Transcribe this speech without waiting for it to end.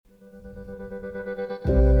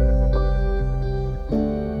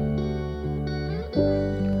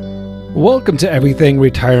Welcome to Everything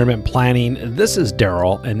Retirement Planning. This is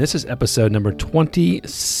Daryl, and this is episode number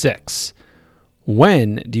 26.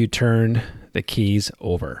 When do you turn the keys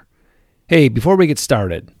over? Hey, before we get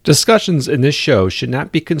started, discussions in this show should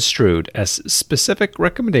not be construed as specific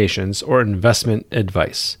recommendations or investment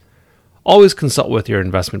advice. Always consult with your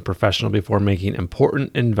investment professional before making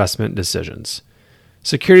important investment decisions.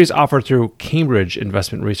 Securities offered through Cambridge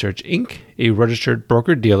Investment Research, Inc., a registered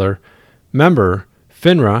broker-dealer, member,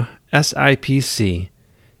 FINRA, SIPC.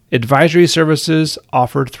 Advisory services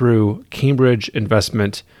offered through Cambridge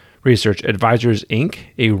Investment Research Advisors, Inc.,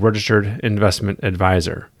 a registered investment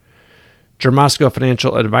advisor. Germasco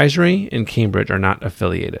Financial Advisory and Cambridge are not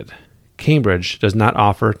affiliated. Cambridge does not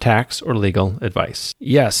offer tax or legal advice.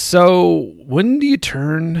 Yes, so when do you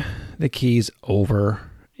turn the keys over?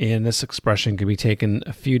 And this expression can be taken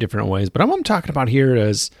a few different ways, but what I'm talking about here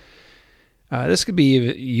is this could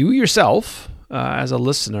be you yourself as a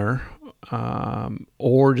listener,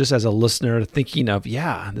 or just as a listener thinking of,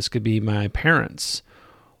 this could be my parents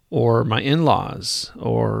or my in-laws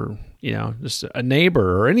or just a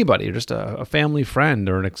neighbor or anybody, or just a family friend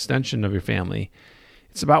or an extension of your family.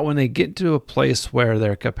 It's about when they get to a place where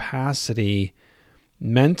their capacity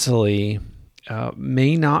mentally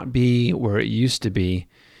may not be where it used to be.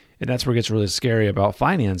 And that's where it gets really scary about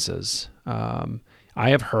finances.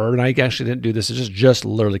 I have heard, and I actually didn't do this, it's just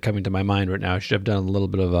literally coming to my mind right now. I should have done a little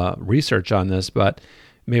bit of research on this, but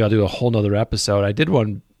maybe I'll do a whole nother episode. I did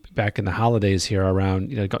one back in the holidays here around,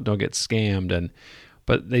 don't get scammed.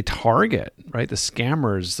 But they target, right? The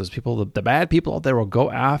scammers, those people, the bad people out there will go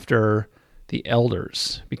after the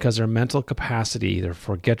elders because their mental capacity, they're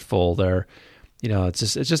forgetful, it's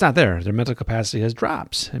just not there. Their mental capacity has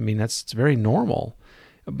dropped. I mean, it's very normal.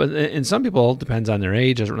 But in some people, it depends on their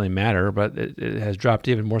age, doesn't really matter, but it has dropped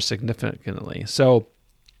even more significantly. So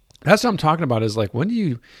that's what I'm talking about is like, when do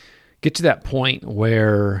you get to that point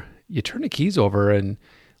where you turn the keys over and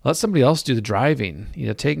let somebody else do the driving,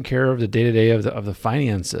 taking care of the day-to-day of the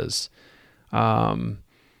finances. And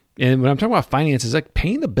when I'm talking about finances, like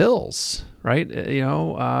paying the bills, right?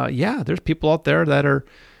 There's people out there that are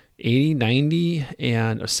 80, 90,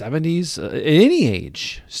 and 70s, at any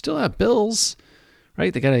age, still have bills,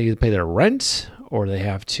 right? They got to either pay their rent or they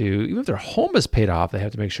have to, even if their home is paid off, they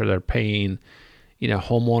have to make sure they're paying,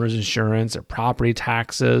 homeowners insurance or property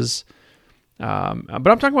taxes. But I'm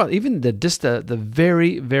talking about even the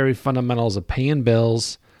very, very fundamentals of paying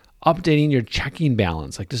bills, updating your checking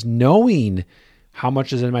balance, like just knowing how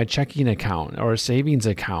much is in my checking account or savings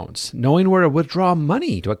accounts, knowing where to withdraw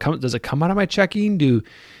money. Does it come out of my checking?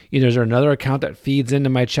 Is there another account that feeds into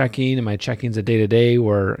my checking, and my checking's a day-to-day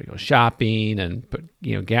where I go shopping and put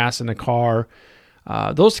gas in the car,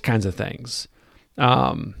 those kinds of things.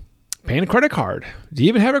 Paying a credit card. Do you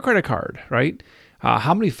even have a credit card, right?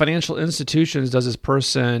 How many financial institutions does this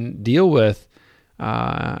person deal with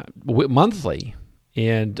monthly,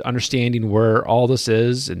 and understanding where all this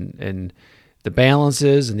is and the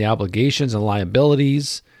balances and the obligations and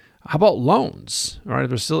liabilities? How about loans? All right, if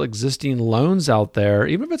there's still existing loans out there,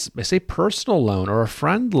 even if it's, say, personal loan or a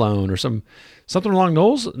friend loan or something along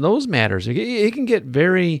those matters, it can get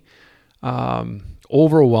very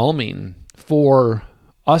overwhelming for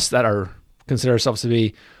us that consider ourselves to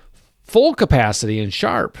be full capacity and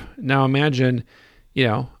sharp. Now imagine,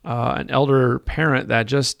 an elder parent that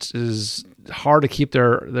just is hard to keep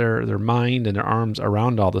their mind and their arms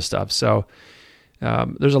around all this stuff. So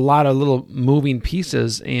there's a lot of little moving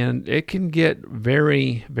pieces, and it can get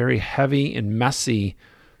very, very heavy and messy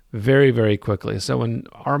very, very quickly. So when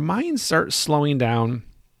our minds start slowing down,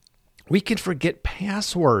 we can forget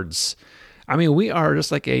passwords. I mean, we are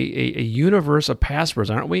just like a universe of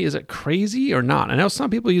passwords, aren't we? Is it crazy or not? I know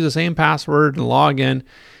some people use the same password and log in,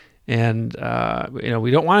 and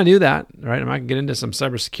we don't want to do that, right? I'm not going to get into some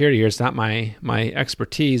cybersecurity here. It's not my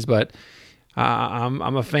expertise, but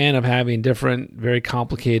I'm a fan of having different, very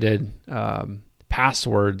complicated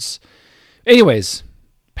passwords. Anyways,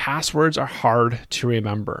 passwords are hard to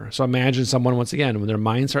remember. So imagine someone, once again, when their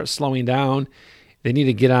mind starts slowing down, they need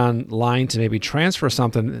to get online to maybe transfer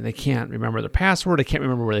something, and they can't remember their password. They can't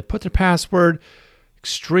remember where they put their password.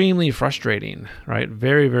 Extremely frustrating, right?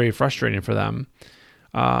 Very, very frustrating for them.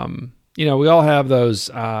 We all have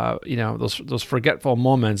those, those forgetful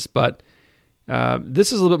moments, but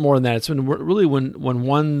this is a little bit more than that. It's when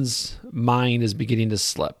one's mind is beginning to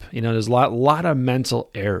slip. There's a lot of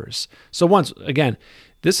mental errors. So once again,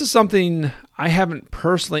 this is something I haven't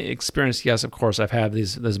personally experienced. Yes, of course, I've had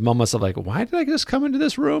these moments of like, why did I just come into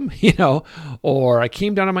this room? Or I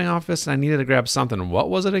came down to my office and I needed to grab something.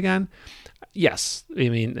 What was it again? Yes, I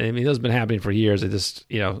mean, those have been happening for years. I just,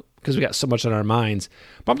 because we got so much on our minds.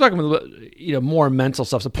 But I'm talking about, more mental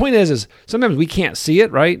stuff. So the point is sometimes we can't see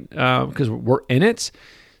it, right? Because we're in it.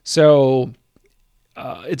 So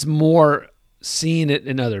it's more seeing it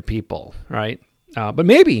in other people, right? But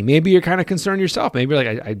maybe you're kind of concerned yourself. Maybe you're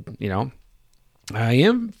like, I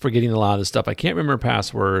am forgetting a lot of this stuff. I can't remember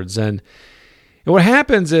passwords. And what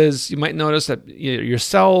happens is you might notice that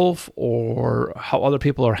yourself or how other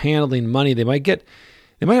people are handling money, they might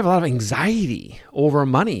have a lot of anxiety over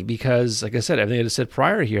money because, like I said, everything I just said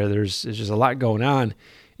prior here, there's just a lot going on,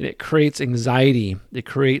 and it creates anxiety. It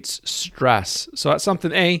creates stress. So that's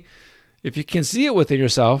something, if you can see it within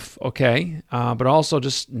yourself, okay, but also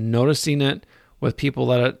just noticing it with people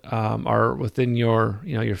that are within your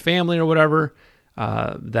family or whatever,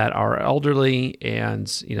 that are elderly, and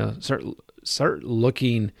start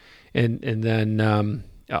looking, and then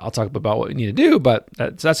I'll talk about what we need to do. But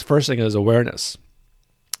that's the first thing is awareness.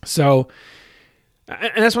 So,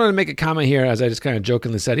 and I just wanted to make a comment here, as I just kind of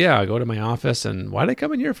jokingly said, I go to my office, and what did I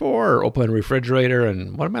come in here for? Or open a refrigerator,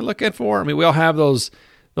 and what am I looking for? I mean, we all have those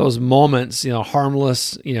moments,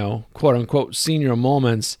 harmless, quote unquote senior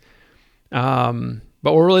moments.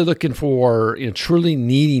 But we're really looking for, truly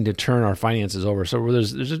needing to turn our finances over. So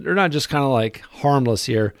they're not just kind of like harmless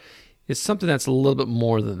here. It's something that's a little bit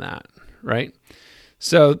more than that, right?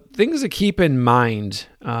 So things to keep in mind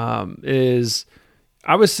is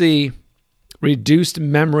obviously reduced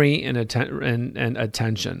memory and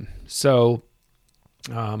attention. So,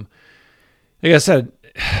 like I said,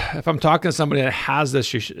 if I'm talking to somebody that has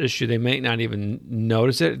this issue, they may not even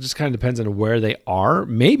notice it. It just kind of depends on where they are.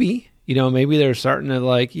 Maybe they're starting to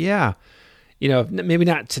like, maybe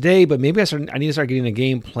not today, but maybe I need to start getting a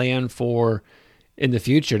game plan for in the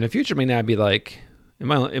future. And the future may not be like, it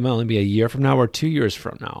might only be a year from now or 2 years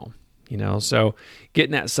from now, so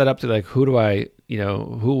getting that set up to like, who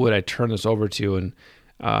would I turn this over to and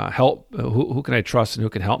help, who can I trust and who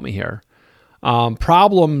can help me here?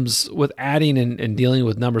 Problems with adding and dealing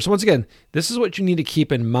with numbers. So once again, this is what you need to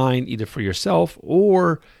keep in mind, either for yourself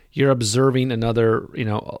or you're observing another,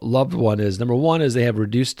 loved one. Is number one is they have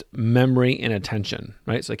reduced memory and attention,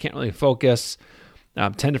 right? So they can't really focus,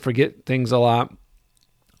 tend to forget things a lot.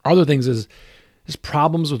 Other things is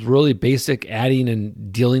problems with really basic adding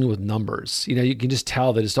and dealing with numbers. You can just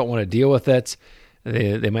tell they just don't want to deal with it.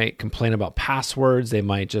 They might complain about passwords. They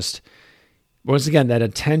might just, once again, that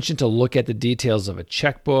attention to look at the details of a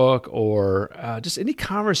checkbook or just any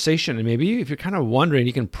conversation. And maybe if you're kind of wondering,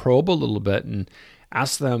 you can probe a little bit and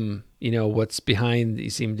ask them, what's behind. You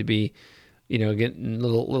seem to be, getting a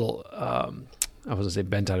little I wasn't say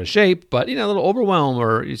bent out of shape, but a little overwhelmed,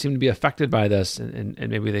 or you seem to be affected by this, and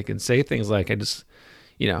maybe they can say things like, I just,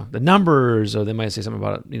 the numbers, or they might say something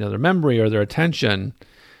about their memory or their attention.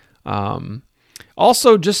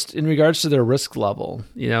 Also, just in regards to their risk level,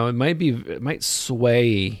 it might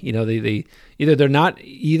sway. They're not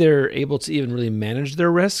able to even really manage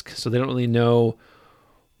their risk, so they don't really know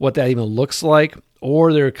what that even looks like,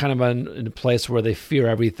 or they're kind of in a place where they fear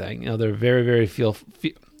everything. They're very, very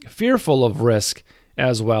fearful of risk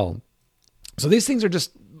as well. So these things are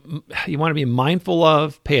just, you want to be mindful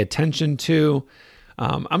of, pay attention to.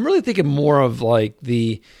 I'm really thinking more of like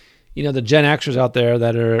the Gen Xers out there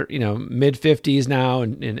that are, mid 50s now,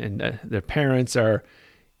 and their parents are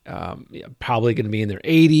probably going to be in their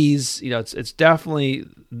 80s. It's definitely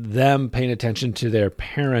them paying attention to their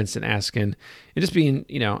parents and asking, and just being,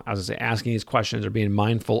 asking these questions or being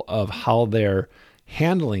mindful of how they're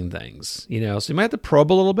handling things, so you might have to probe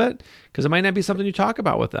a little bit, because it might not be something you talk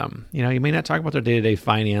about with them. You may not talk about their day-to-day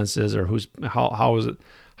finances, or how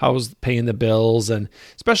is paying the bills, and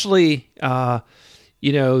especially the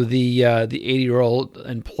 80-year-old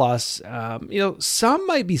and plus. Some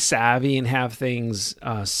might be savvy and have things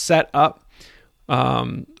set up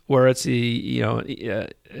where it's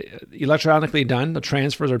electronically done. The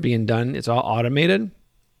transfers are being done. It's all automated.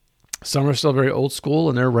 Some are still very old school,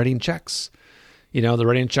 and they're writing checks. They're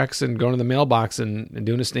writing checks and going to the mailbox and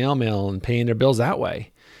doing a snail mail and paying their bills that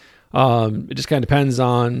way. It just kind of depends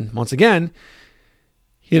on, once again,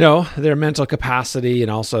 their mental capacity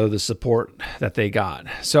and also the support that they got.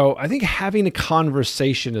 So I think having a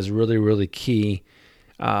conversation is really, really key.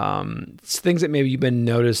 It's things that maybe you've been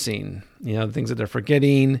noticing, the things that they're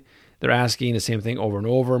forgetting. They're asking the same thing over and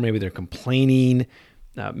over. Maybe they're complaining.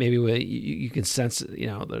 Maybe you can sense,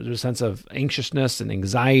 there's a sense of anxiousness and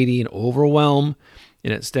anxiety and overwhelm,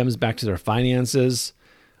 and it stems back to their finances.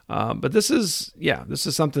 But this is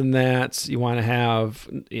something that you want to have,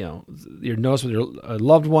 your notice with your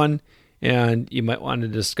loved one, and you might want to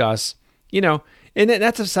discuss, and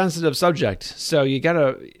that's a sensitive subject. So you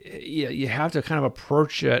have to kind of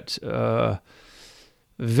approach it,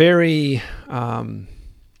 very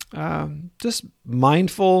just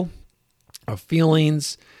mindful of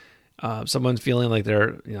feelings. Someone feeling like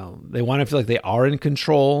they want to feel like they are in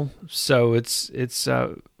control. So it's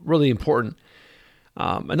really important.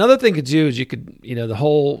 Another thing to do is you could, the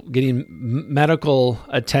whole getting medical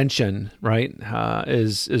attention, right,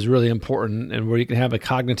 is really important, and where you can have a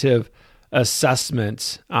cognitive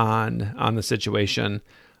assessment on the situation,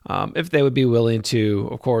 if they would be willing to,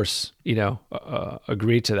 of course,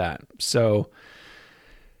 agree to that. So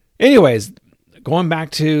anyways, going back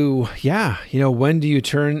to, when do you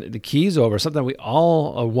turn the keys over? Something we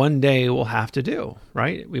all one day will have to do,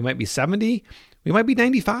 right? We might be 70, we might be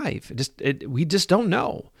 95. We just don't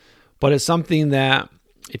know. But it's something that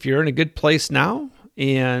if you're in a good place now,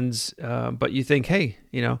 and but you think, hey,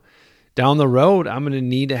 down the road, I'm going to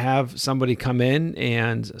need to have somebody come in,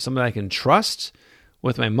 and somebody I can trust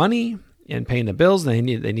with my money and paying the bills. They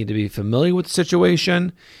need to be familiar with the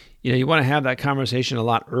situation. You want to have that conversation a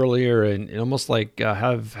lot earlier, and almost like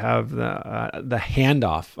have the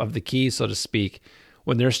handoff of the keys, so to speak,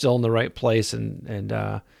 when they're still in the right place, and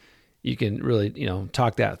you can really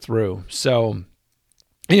talk that through. So,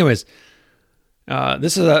 anyways,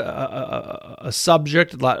 this is a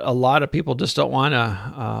subject a lot of people just don't want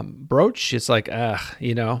to broach. It's like, I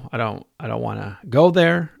don't want to go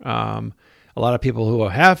there. A lot of people who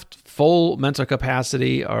have full mental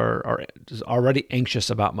capacity are just already anxious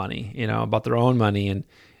about money, about their own money, and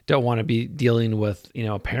don't want to be dealing with,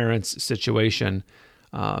 a parent's situation.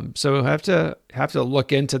 So have to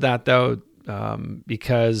look into that though,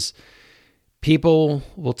 because people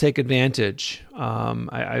will take advantage.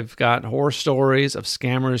 I've got horror stories of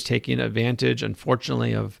scammers taking advantage,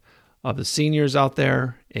 unfortunately, of the seniors out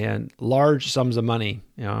there, and large sums of money.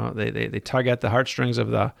 They tug at the heartstrings of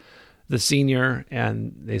the senior,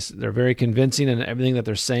 and they're very convincing in everything that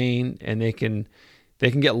they're saying, and they can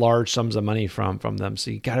get large sums of money from them.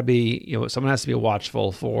 So you got to be, someone has to be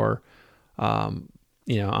watchful for, on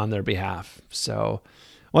their behalf. So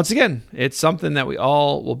once again, it's something that we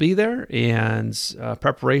all will be there, and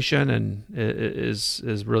preparation and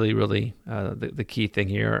is really, really the key thing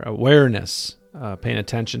here. Awareness, paying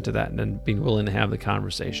attention to that, and then being willing to have the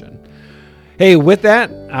conversation. Hey, with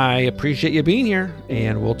that, I appreciate you being here,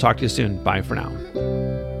 and we'll talk to you soon. Bye for now.